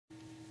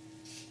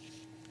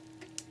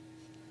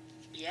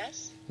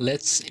Yes?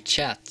 Let's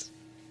chat.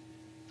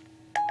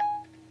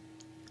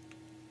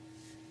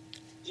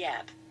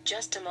 Yep.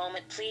 Just a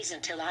moment please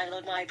until I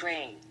load my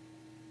brain.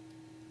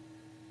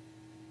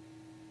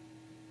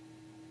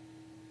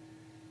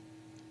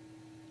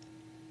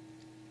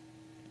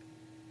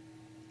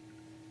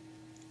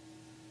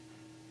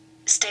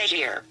 Stay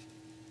here.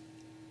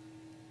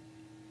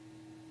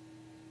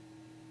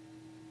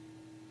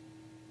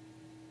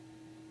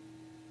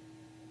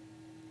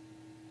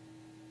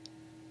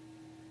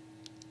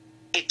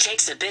 It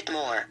takes a bit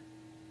more.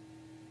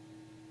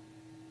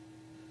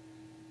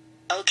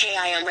 Okay,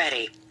 I am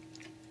ready.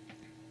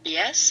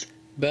 Yes?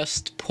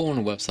 Best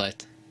porn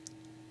website.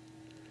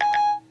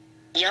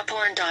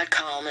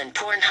 Youporn.com and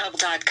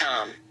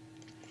Pornhub.com.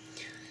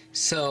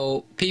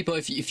 So, people,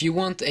 if you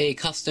want a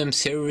custom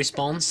Siri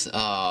response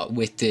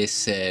with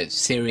this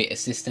Siri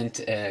assistant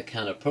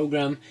kind of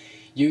program,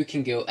 you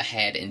can go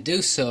ahead and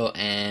do so,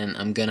 and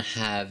I'm gonna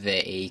have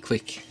a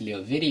quick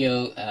little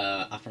video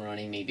up and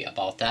running maybe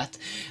about that.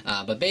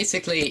 But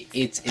basically,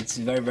 it's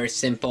very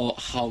simple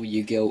how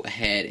you go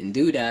ahead and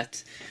do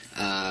that.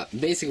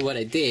 Basically, what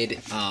I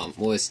did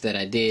was that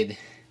I did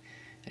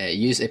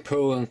use a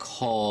program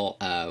called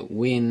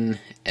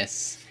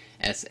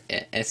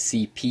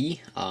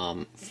SCP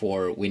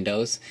for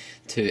Windows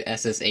to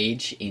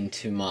SSH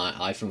into my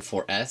iPhone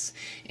 4S,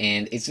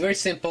 and it's very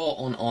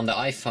simple on the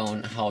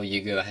iPhone how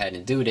you go ahead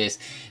and do this.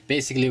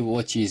 Basically,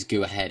 what you just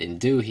go ahead and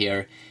do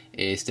here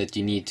is that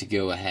you need to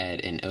go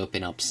ahead and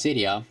open up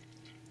Cydia,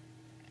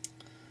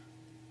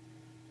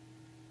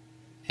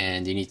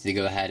 and you need to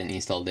go ahead and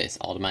install this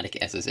automatic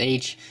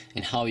SSH.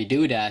 And how you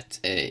do that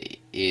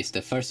is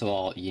that first of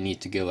all you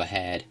need to go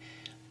ahead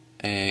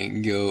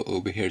and go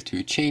over here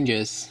to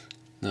changes,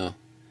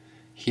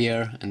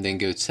 here, and then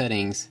go to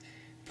settings,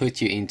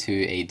 put you into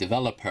a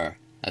developer.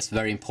 That's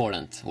very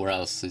important, or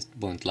else it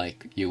won't,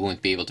 you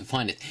won't be able to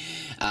find it.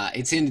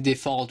 It's in the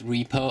default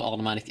repo,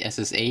 automatic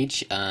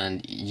SSH,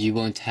 and you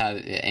won't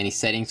have any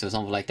settings or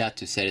something like that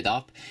to set it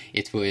up.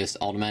 It will just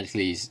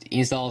automatically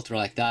install it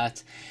like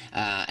that.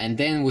 And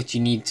then what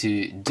you need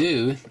to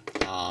do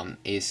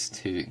is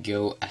to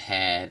go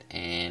ahead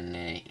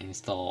and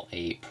install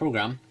a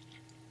program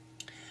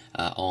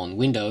on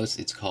Windows.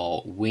 It's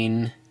called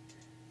WinSCP,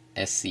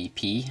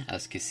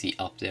 as you can see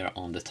up there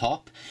on the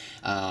top.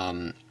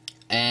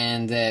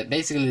 And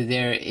basically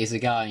there is a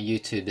guy on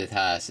YouTube that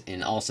has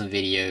an awesome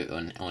video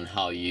on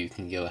how you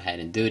can go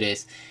ahead and do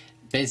this.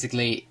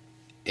 Basically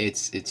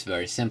it's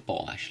very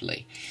simple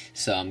actually.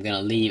 So I'm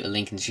gonna leave a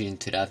link in the description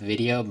to that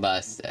video,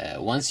 but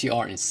once you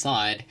are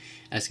inside,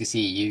 as you can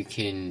see, you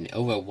can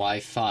over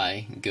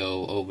Wi-Fi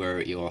go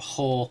over your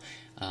whole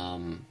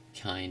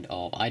kind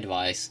of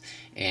iDevice,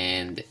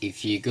 and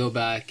if you go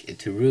back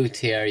to root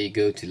here, you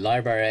go to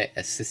library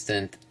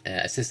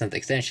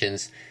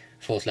AssistantExtensions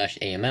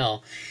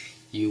 /AML,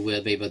 you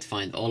will be able to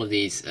find all of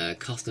these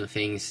custom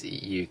things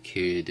you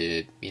could,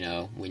 you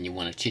know, when you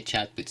want to chit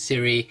chat with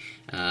Siri,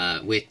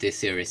 with the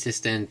Siri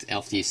assistant.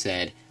 After you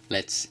said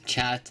let's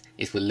chat,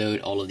 it will load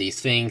all of these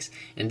things,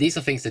 and these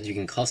are things that you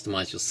can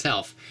customize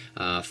yourself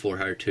for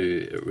her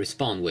to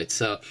respond with.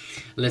 So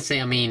let's say,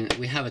 I mean,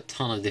 we have a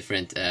ton of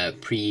different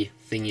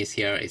pre-thingies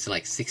here. It's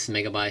like 6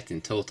 megabytes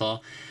in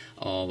total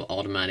of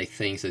automatic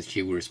things that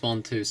she will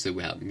respond to. So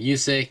we have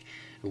music,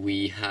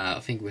 we have, I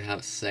think we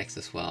have sex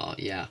as well,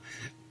 yeah.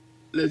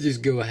 Let's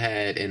just go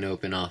ahead and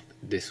open up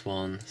this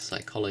one,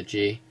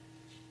 psychology.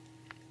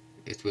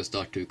 It will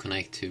start to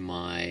connect to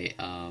my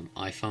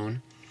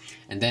iPhone,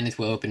 and then it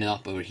will open it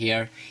up over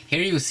here.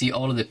 Here you will see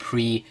all of the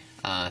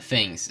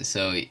things.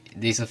 So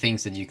these are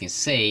things that you can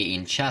say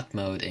in chat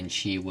mode and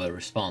she will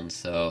respond.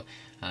 So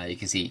you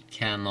can see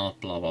cannot,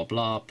 blah blah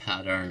blah,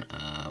 pattern,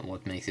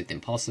 what makes it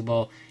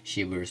impossible,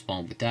 she will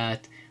respond with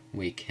that.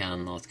 We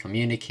cannot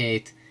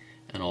communicate,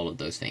 and all of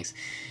those things.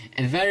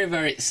 And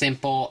very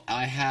simple.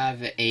 I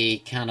have a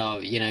kind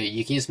of, you know,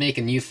 you can just make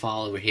a new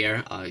file over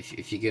here.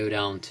 If you go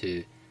down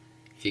to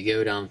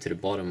the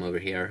bottom over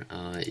here,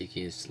 you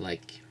can just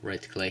like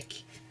right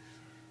click.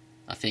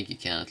 I think you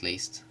can at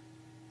least.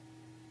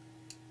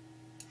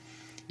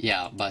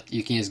 Yeah, but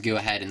you can just go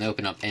ahead and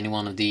open up any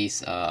one of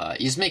these.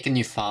 You just make a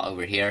new file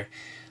over here,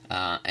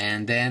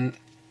 and then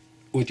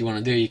what you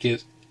want to do, you can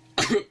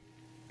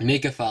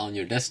make a file on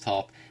your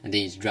desktop, and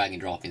then you just drag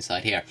and drop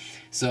inside here.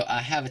 So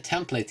I have a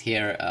template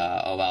here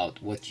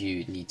about what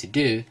you need to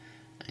do,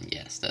 and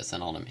yes, that's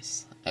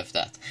anonymous of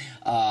that.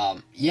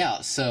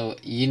 Yeah, so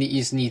you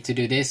just need to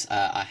do this.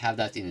 I have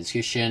that in the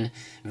description.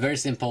 Very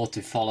simple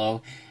to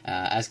follow.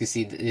 As you can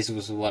see, this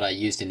was what I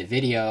used in the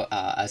video.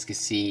 As you can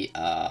see,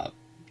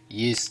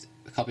 use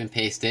copy and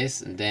paste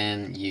this, and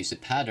then use a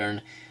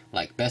pattern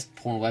like best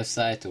porn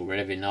website or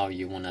whatever now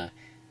you want to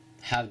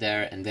have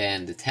there, and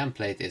then the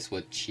template is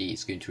what she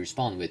is going to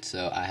respond with.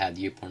 So I had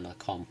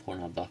youporn.com,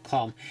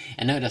 pornhub.com,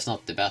 and no, that's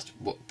not the best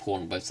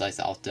porn websites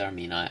out there. I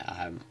mean, I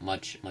have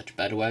much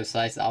better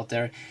websites out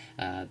there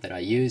that I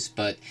use,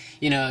 but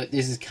you know,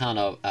 this is kind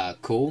of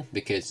cool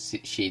because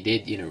she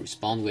did, you know,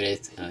 respond with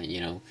it.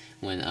 You know,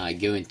 when I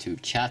go into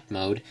chat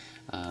mode,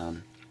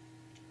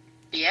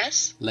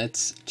 yes,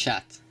 let's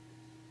chat.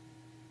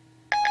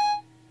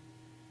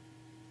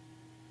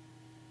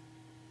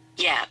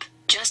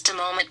 Just a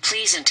moment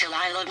please until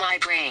I load my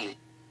brain.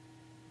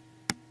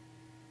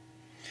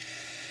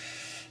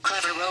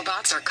 Clever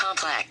robots are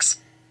complex.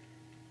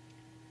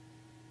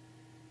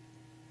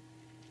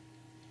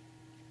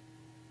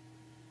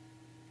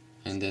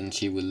 And then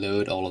she will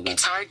load all of that.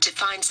 It's hard to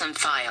find some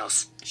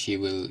files. She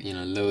will,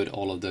 load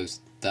all of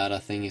those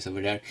data thingies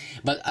over there.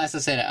 But as I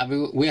said,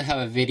 we'll have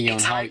a video on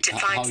how you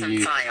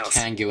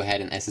can go ahead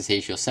and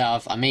SSH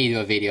yourself. I may do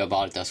a video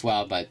about it as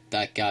well, but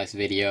that guy's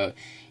video,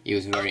 it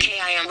was very... Okay,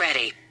 I am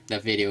ready.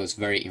 That video was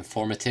very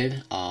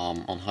informative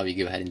on how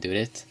you go ahead and do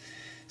it.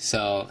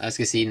 So, as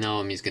you can see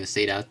now, I'm just going to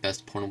say that,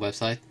 best porn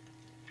website.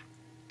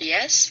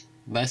 Yes?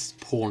 Best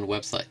porn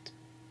website.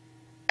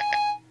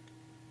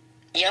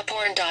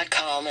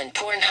 Yaporn.com and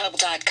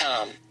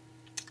Pornhub.com.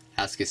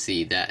 As you can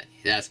see,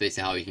 that's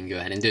basically how you can go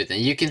ahead and do it. And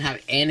you can have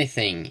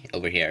anything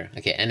over here,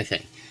 okay,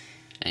 anything.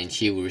 And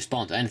she will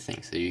respond to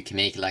anything, so you can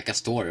make like a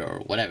story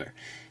or whatever.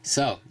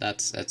 So,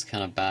 that's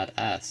kind of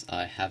badass,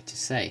 I have to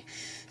say.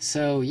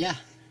 So, yeah,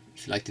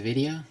 if you like the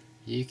video,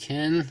 you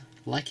can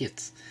like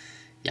it.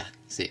 Yeah,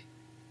 see.